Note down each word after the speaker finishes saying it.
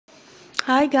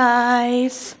Hi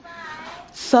guys.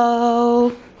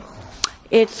 So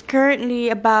it's currently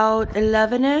about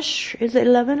 11ish. Is it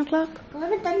 11 o'clock?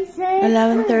 11:36.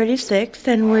 11:36,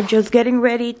 and we're just getting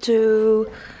ready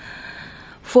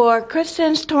for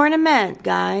Kristenn's tournament,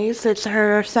 guys. It's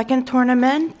her second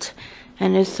tournament,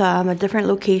 and it's a different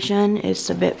location. It's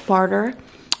a bit farther.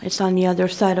 It's on the other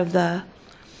side of the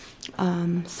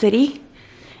city,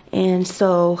 and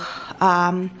so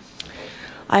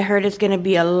I heard it's gonna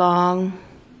be a long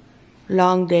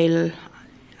day.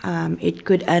 It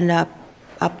could end up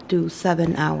to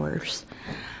 7 hours,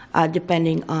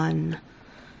 depending on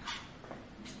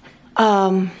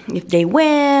if they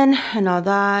win and all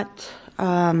that.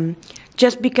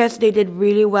 Just because they did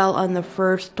really well on the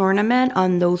first tournament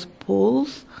on those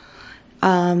pools,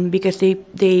 because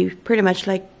they pretty much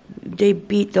they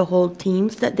beat the whole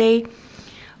teams that they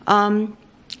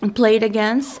played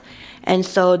against. And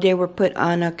so they were put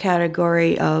on a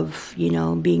category of,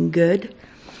 being good.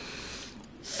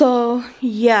 So,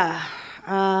 yeah.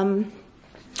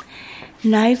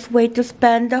 Nice way to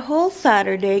spend the whole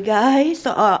Saturday, guys.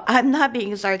 So, I'm not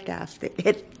being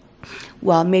sarcastic.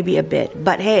 Well, maybe a bit.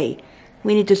 But, hey,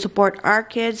 we need to support our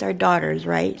kids, our daughters,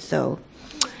 right? So,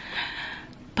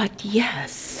 but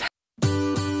yes.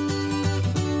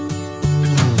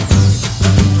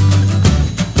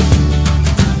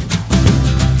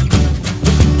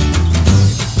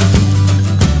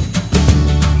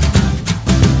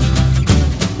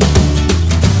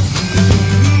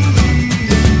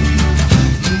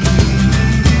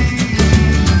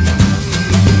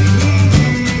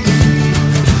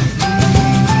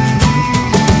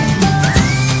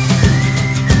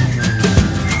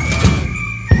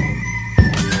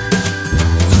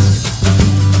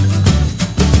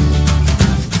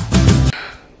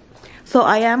 So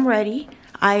I am ready.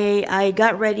 I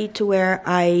got ready to where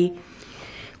I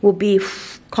will be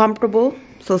comfortable.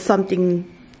 So something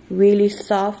really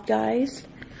soft, guys.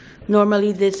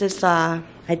 Normally this is I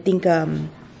think a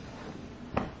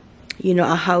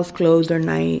house clothes or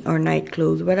night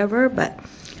clothes, whatever. But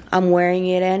I'm wearing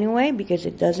it anyway because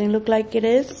it doesn't look like it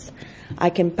is. I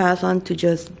can pass on to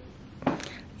just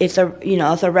it's a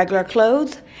regular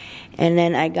clothes, and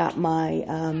then I got my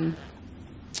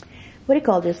what do you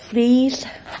call this? Fleece,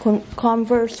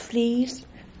 Converse fleece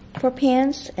for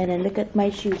pants. And then look at my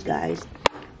shoes, guys.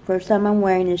 First time I'm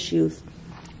wearing these shoes.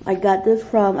 I got this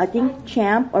from, I think,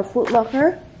 Champ or Foot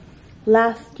Locker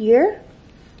last year.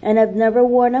 And I've never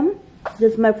worn them.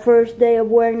 This is my first day of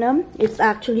wearing them. It's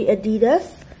actually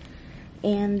Adidas.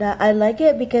 And I like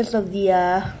it because of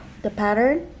the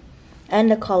pattern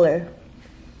and the color.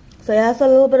 So it has a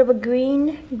little bit of a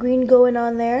green going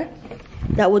on there.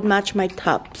 That would match my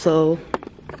top, so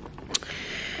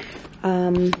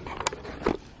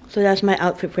that's my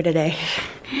outfit for today.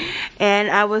 And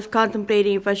I was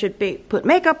contemplating if I should put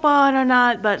makeup on or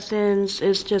not, but since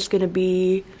it's just gonna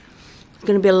be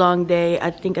a long day,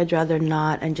 I think I'd rather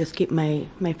not and just keep my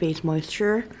face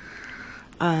moisture.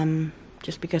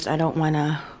 Just because I don't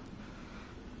wanna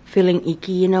feeling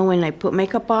icky, when I put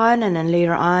makeup on, and then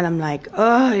later on I'm like,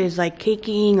 oh, is like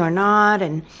caking or not,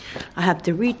 and I have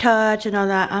to retouch and all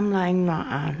that. I'm like,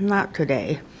 nah, not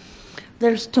today.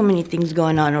 There's too many things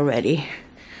going on already.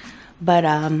 But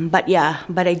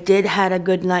I did had a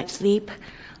good night's sleep.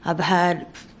 I've had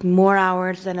more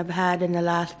hours than I've had in the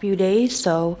last few days,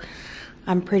 so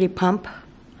I'm pretty pumped,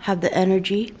 have the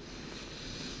energy.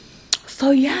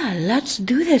 So yeah, let's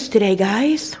do this today,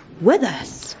 guys. With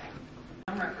us.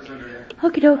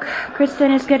 Okie doke,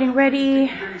 Kristenn is getting ready.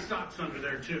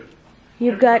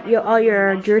 You've got all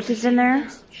your jerseys in there.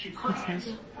 Okay.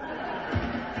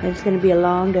 It's gonna be a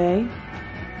long day.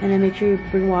 And then make sure you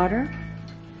bring water.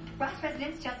 Ross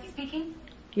Residence, Jesse speaking.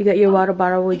 You got your water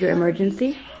bottle with your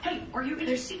emergency? Hey, are you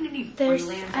interested in the new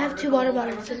I have 2 water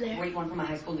bottles in there. Great one from a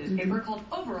high school newspaper called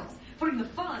Overalls, putting the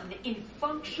fun in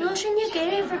function. Lotion you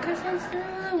gave me for Christmas,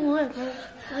 I want, but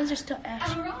mine are still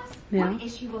ashy. Ross, Yeah. what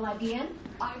issue will I be in?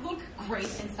 I look great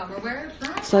in summer wear.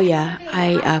 So yeah,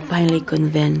 I finally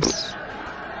convinced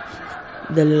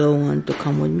the little one to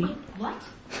come with me. What?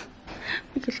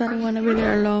 Because I don't want to be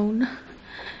there alone.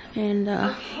 And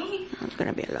it's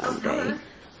gonna be a long day.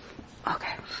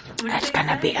 Okay, it's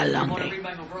gonna be a long day.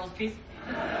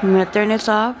 I'm gonna turn this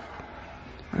off.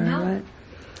 Or what?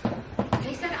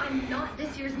 They said I'm not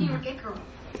this year's New York It Girl.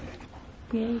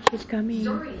 Yay, she's coming.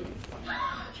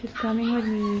 She's coming with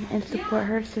me and support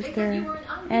her sister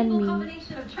and me.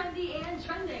 Combination of trendy and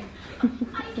trending.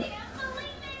 I can't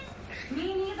believe it. Me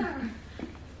neither.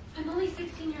 I'm only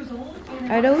 16 years old.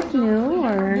 Are those new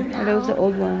or are those the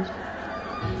old ones?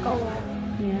 Oh,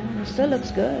 Yeah, it still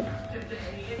looks good.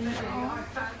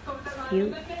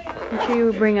 Cute. Make sure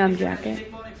you bring a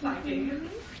jacket.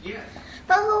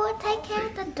 But who would take care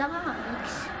of the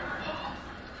dogs?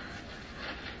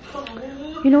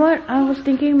 You know what? I was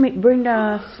thinking bring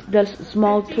the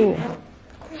small stool.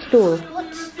 What stool?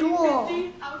 What stool?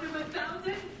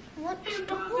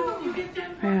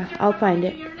 Yeah, I'll find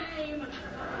it.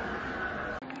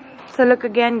 So look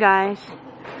again, guys.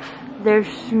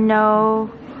 There's no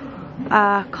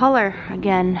color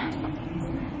again.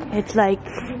 It's like,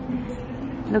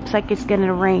 looks like it's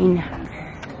gonna rain.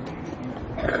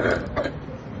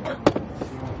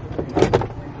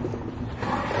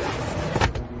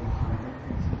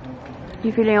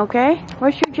 You feeling okay?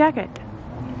 Where's your jacket?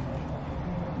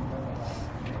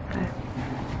 Okay.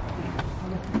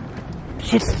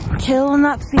 She's still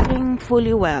not feeling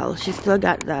fully well. She's still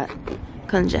got that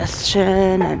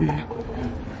congestion and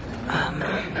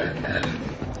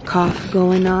cough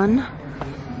going on.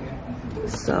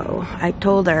 So I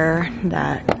told her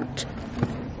that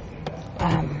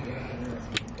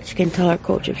she can tell her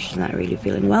coach if she's not really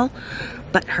feeling well.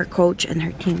 But her coach and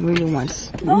her team really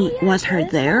wants her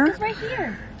there. It's right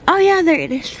here. Oh yeah, there it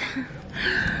is.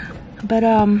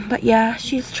 But yeah,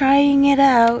 she's trying it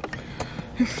out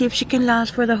and see if she can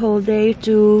last for the whole day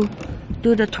to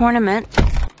do the tournament.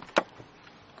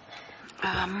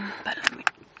 But let me.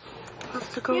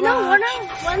 Let's take a You know, walk.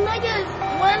 one leg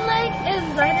is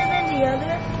lighter than the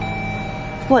other.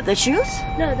 What, the shoes?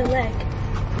 No, the leg.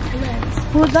 The legs.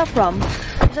 Who's that from?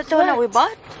 Is that the one that we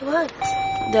bought? What?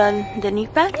 The knee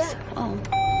pads? Yeah. Oh.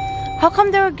 How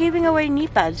come they were giving away knee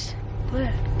pads?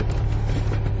 Where?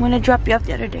 When I dropped you off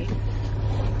the other day.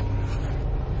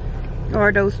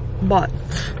 Or those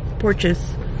porches.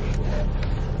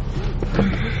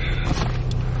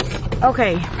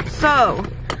 Okay, so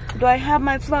do I have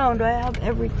my phone? Do I have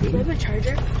everything? Do you have a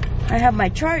charger? I have my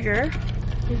charger.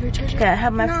 You have your charger? Okay, I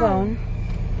have my No. phone.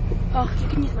 Oh, you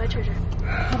can use my charger.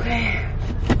 Okay.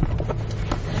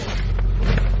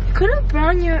 You could have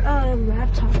brought your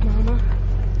laptop, Mama.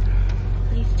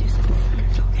 Please do something.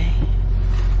 It's okay.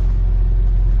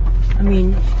 I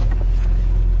mean,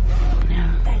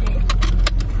 yeah. That is.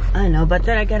 I know, but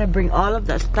then I gotta bring all of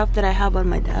that stuff that I have on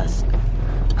my desk.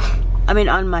 I mean,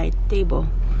 on my table.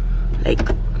 Like,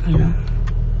 you know.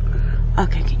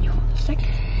 Okay, can you hold a second?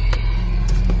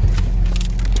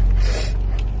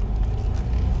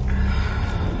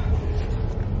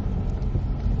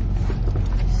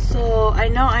 So, I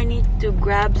know I need to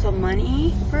grab some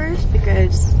money first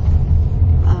because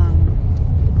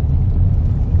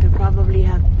they probably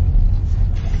have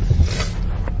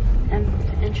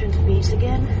entrance fees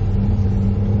again.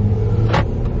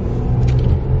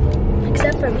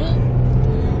 Except for me.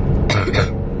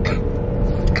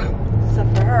 Except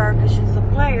for her, because she's a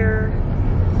player.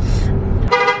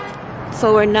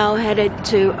 So we're now headed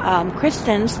to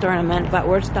Kristenn's tournament, but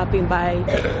we're stopping by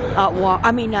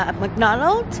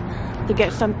McDonald's to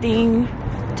get something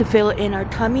to fill in our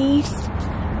tummies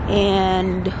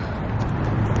and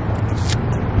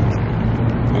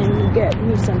get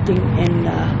me something in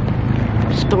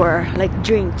the store, like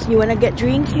drinks. You wanna get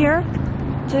drinks here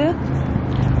too?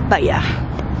 But yeah.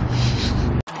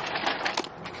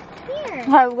 Here.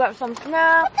 Hi, we got some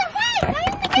snacks. What the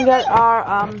heck? We got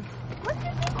our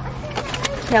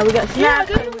yeah, we got snacks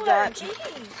good and we one. got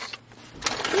Jeez.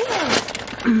 Yeah.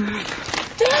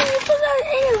 Damn, you put that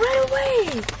in right away.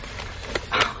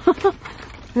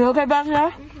 You okay back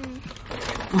there?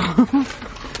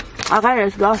 Okay,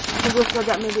 let's go. We still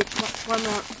got maybe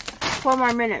 4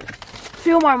 more minutes.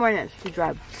 Few more minutes to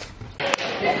drive.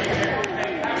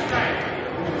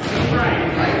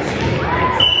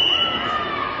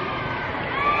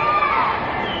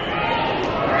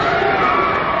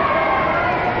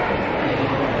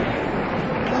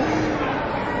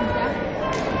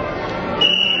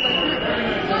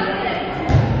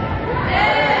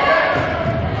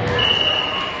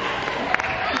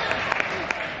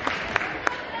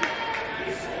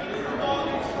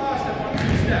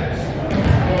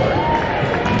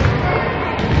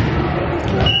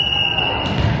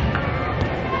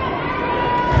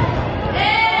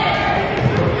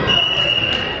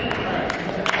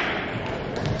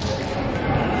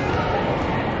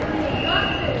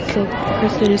 So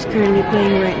Kristenn is currently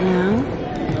playing right now.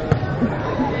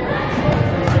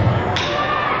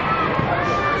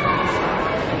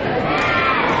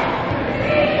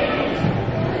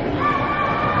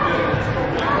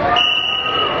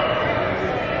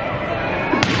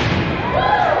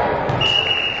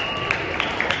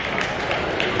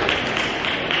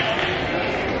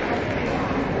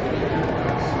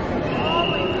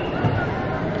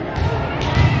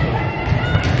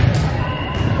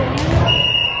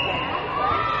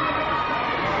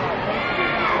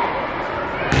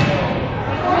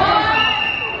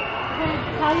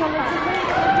 She's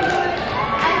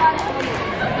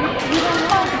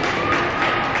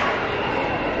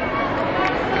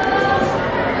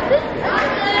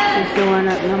the one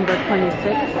at number 26,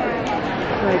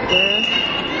 right there.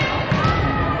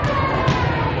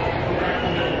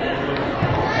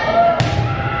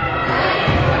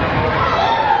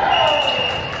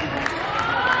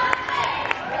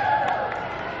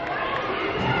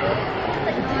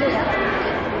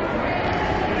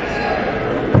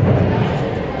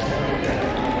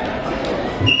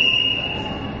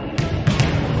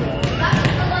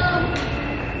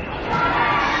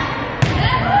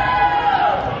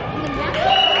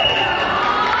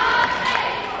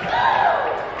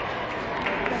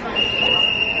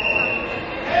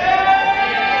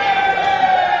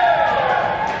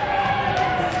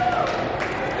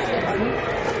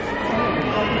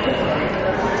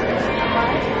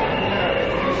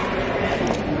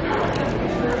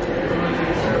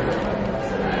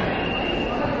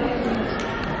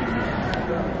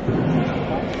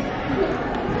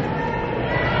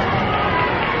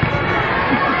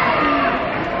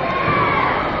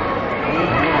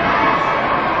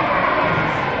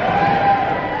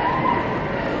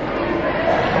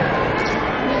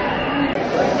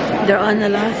 They're on the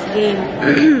last game.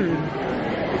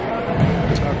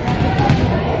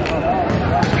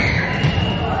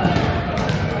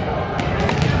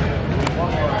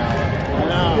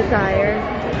 You tired?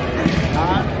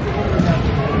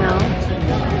 No?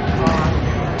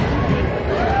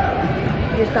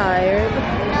 You tired?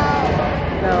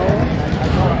 No.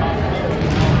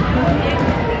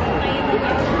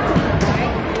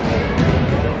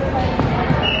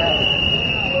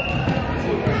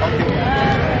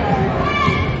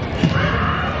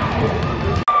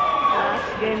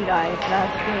 Guys,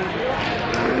 last game.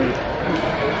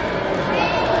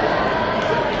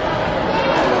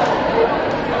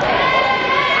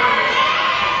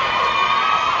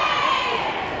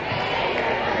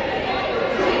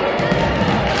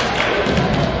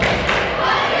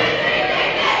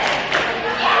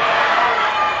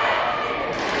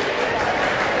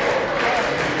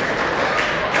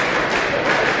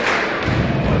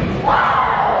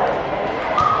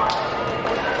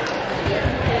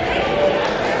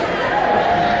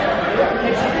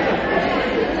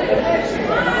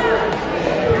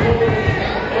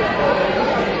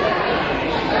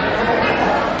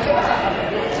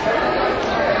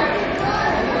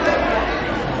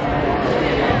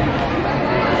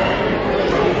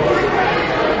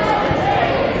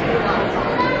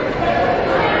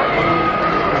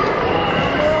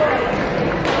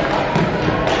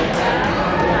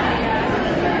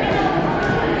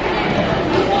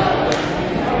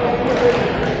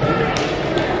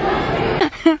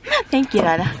 Thank you,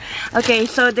 Dada. Okay,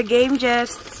 so the game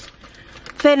just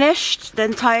finished, the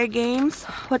entire games.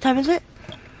 What time is it?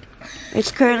 It's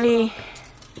currently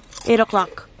 8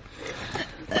 o'clock.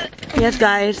 Yes,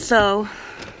 guys, so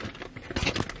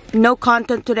no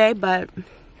content today, but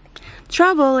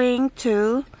traveling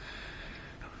to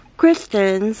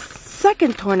Kristenn's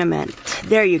second tournament.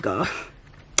 There you go.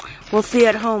 We'll see you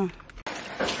at home.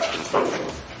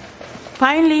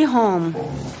 Finally home.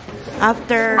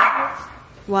 After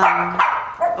 1.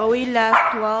 Oh, we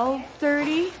left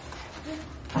 12:30.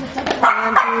 1,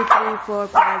 2, 3, 4,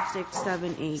 5, 6,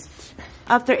 7, 8.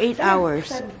 After 8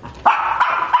 hours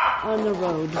on the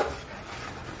road.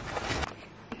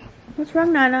 What's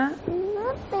wrong, Nana?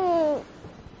 Nothing.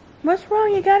 What's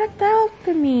wrong? You gotta talk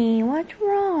to me. What's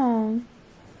wrong?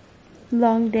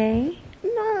 Long day?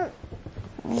 No.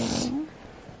 Oh.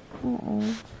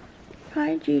 Uh-oh.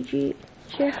 Hi, Gigi.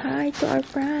 Say hi to our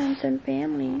friends and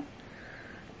family.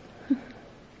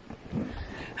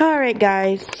 Alright,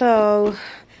 guys. So,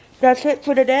 that's it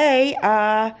for today.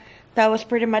 That was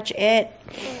pretty much it.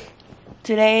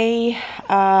 Today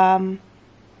was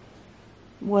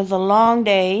a long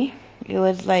day. It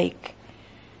was like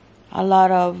a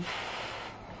lot of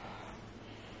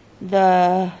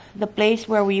the place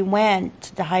where we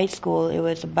went, the high school. It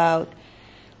was about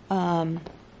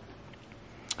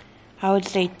I would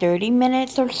say 30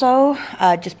 minutes or so,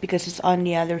 just because it's on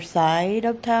the other side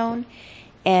of town,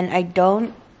 and I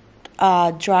don't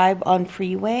drive on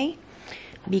freeway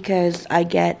because I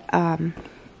get I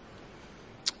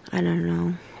don't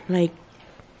know, like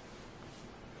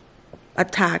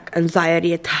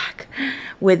anxiety attack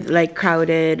with like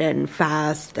crowded and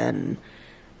fast, and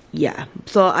yeah,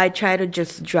 so I try to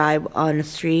just drive on a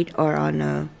street or on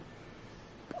a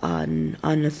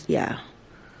yeah.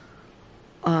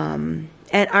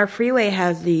 And our freeway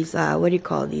has these, what do you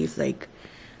call these, like,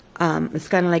 it's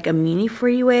kind of like a mini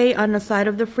freeway on the side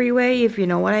of the freeway, if you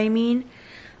know what I mean.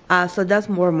 So that's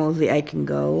more mostly I can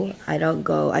go. I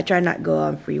try not go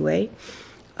on freeway.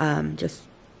 Just,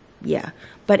 yeah.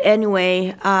 But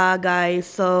anyway, guys,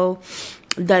 so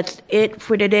that's it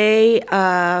for today.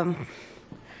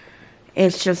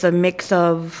 It's just a mix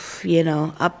of,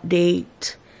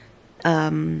 update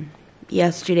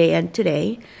yesterday and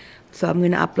today. So I'm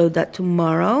going to upload that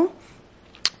tomorrow.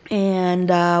 And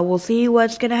we'll see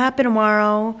what's going to happen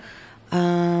tomorrow.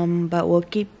 But we'll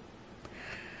keep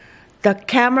the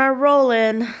camera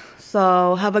rolling.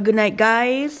 So have a good night,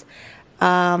 guys.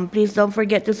 Please don't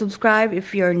forget to subscribe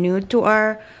if you're new to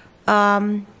our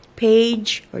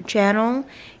page or channel.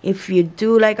 If you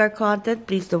do like our content,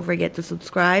 please don't forget to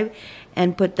subscribe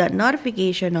and put that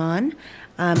notification on.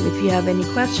 If you have any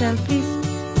questions, please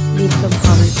leave some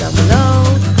comments down below.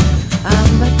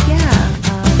 But yeah,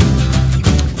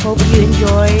 hope you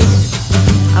enjoyed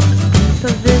a piece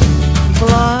of this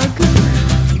vlog.